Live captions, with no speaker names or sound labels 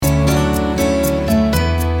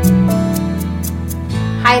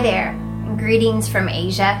Hi there, and greetings from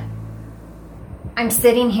Asia. I'm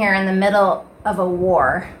sitting here in the middle of a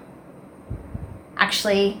war.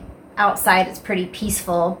 Actually, outside it's pretty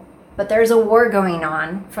peaceful, but there's a war going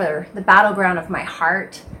on for the battleground of my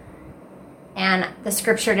heart. And the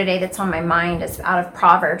scripture today that's on my mind is out of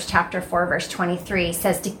Proverbs chapter 4, verse 23. It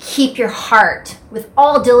says to keep your heart with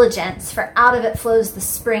all diligence, for out of it flows the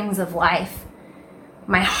springs of life.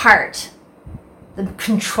 My heart, the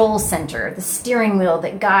control center, the steering wheel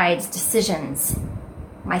that guides decisions,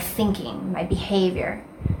 my thinking, my behavior.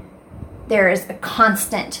 There is a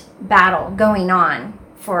constant battle going on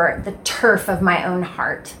for the turf of my own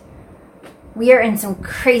heart. We are in some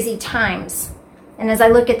crazy times. And as I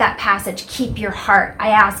look at that passage, keep your heart, I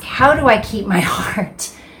ask, how do I keep my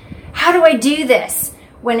heart? How do I do this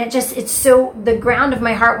when it's so, the ground of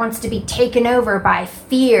my heart wants to be taken over by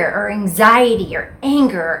fear or anxiety or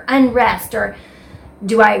anger or unrest or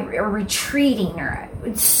retreating, or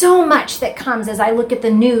so much that comes as I look at the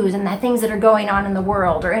news and the things that are going on in the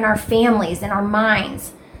world or in our families, in our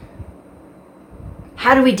minds.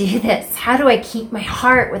 How do we do this? How do I keep my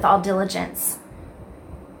heart with all diligence?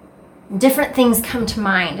 Different things come to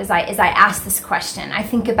mind as I ask this question. I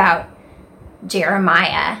think about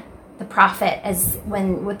Jeremiah, the prophet,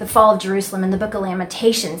 with the fall of Jerusalem in the book of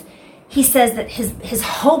Lamentations. He says that his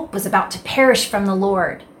hope was about to perish from the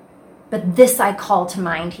Lord. But this I call to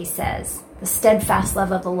mind, he says. The steadfast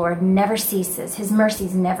love of the Lord never ceases. His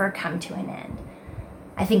mercies never come to an end.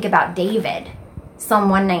 I think about David, Psalm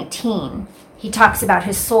 119. He talks about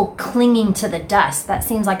his soul clinging to the dust. That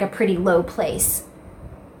seems like a pretty low place.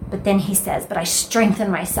 But then he says, but I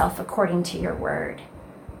strengthen myself according to your word.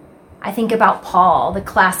 I think about Paul, the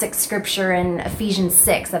classic scripture in Ephesians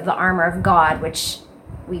 6 of the armor of God, which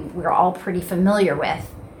we're all pretty familiar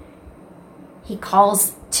with. He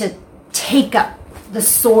calls to take up the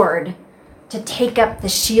sword, to take up the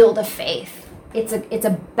shield of faith. It's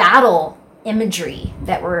a battle imagery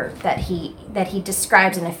that he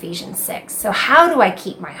describes in Ephesians 6. So how do I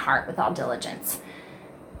keep my heart with all diligence?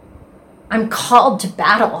 I'm called to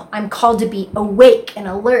battle. I'm called to be awake and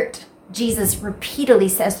alert. Jesus repeatedly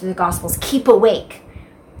says through the Gospels, keep awake.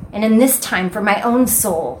 And in this time, for my own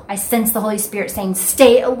soul, I sense the Holy Spirit saying,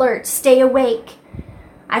 stay alert, stay awake.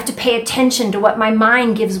 I have to pay attention to what my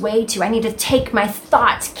mind gives way to. I need to take my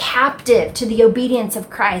thoughts captive to the obedience of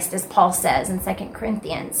Christ, as Paul says in 2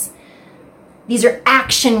 Corinthians. These are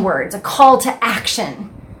action words, a call to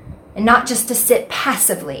action, and not just to sit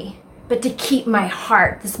passively, but to keep my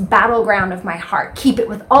heart, this battleground of my heart, keep it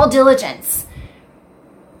with all diligence,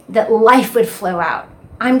 that life would flow out.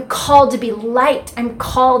 I'm called to be light. I'm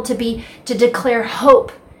called to declare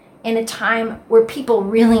hope in a time where people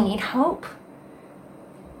really need hope.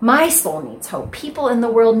 My soul needs hope. People in the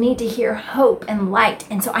world need to hear hope and light.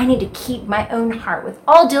 And so I need to keep my own heart with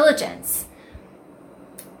all diligence.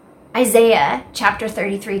 Isaiah chapter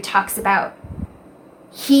 33 talks about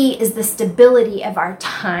he is the stability of our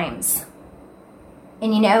times.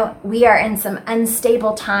 And we are in some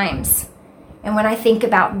unstable times. And when I think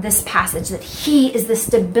about this passage, that he is the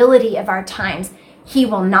stability of our times, he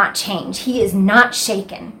will not change. He is not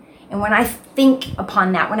shaken. And when I think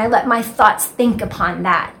upon that, when I let my thoughts think upon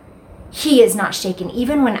that, he is not shaken,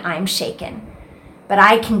 even when I'm shaken. But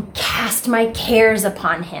I can cast my cares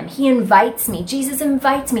upon him. He invites me. Jesus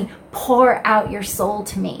invites me. Pour out your soul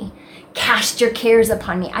to me. Cast your cares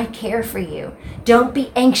upon me. I care for you. Don't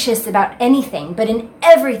be anxious about anything, but in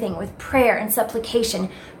everything with prayer and supplication,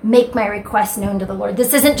 make my requests known to the Lord.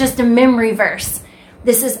 This isn't just a memory verse.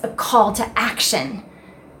 This is a call to action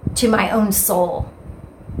to my own soul.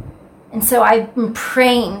 And so I'm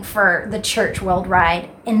praying for the church worldwide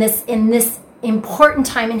in this important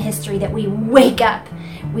time in history that we wake up,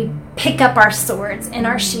 we pick up our swords and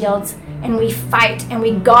our shields, and we fight and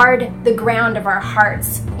we guard the ground of our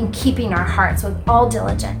hearts in keeping our hearts with all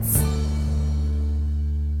diligence.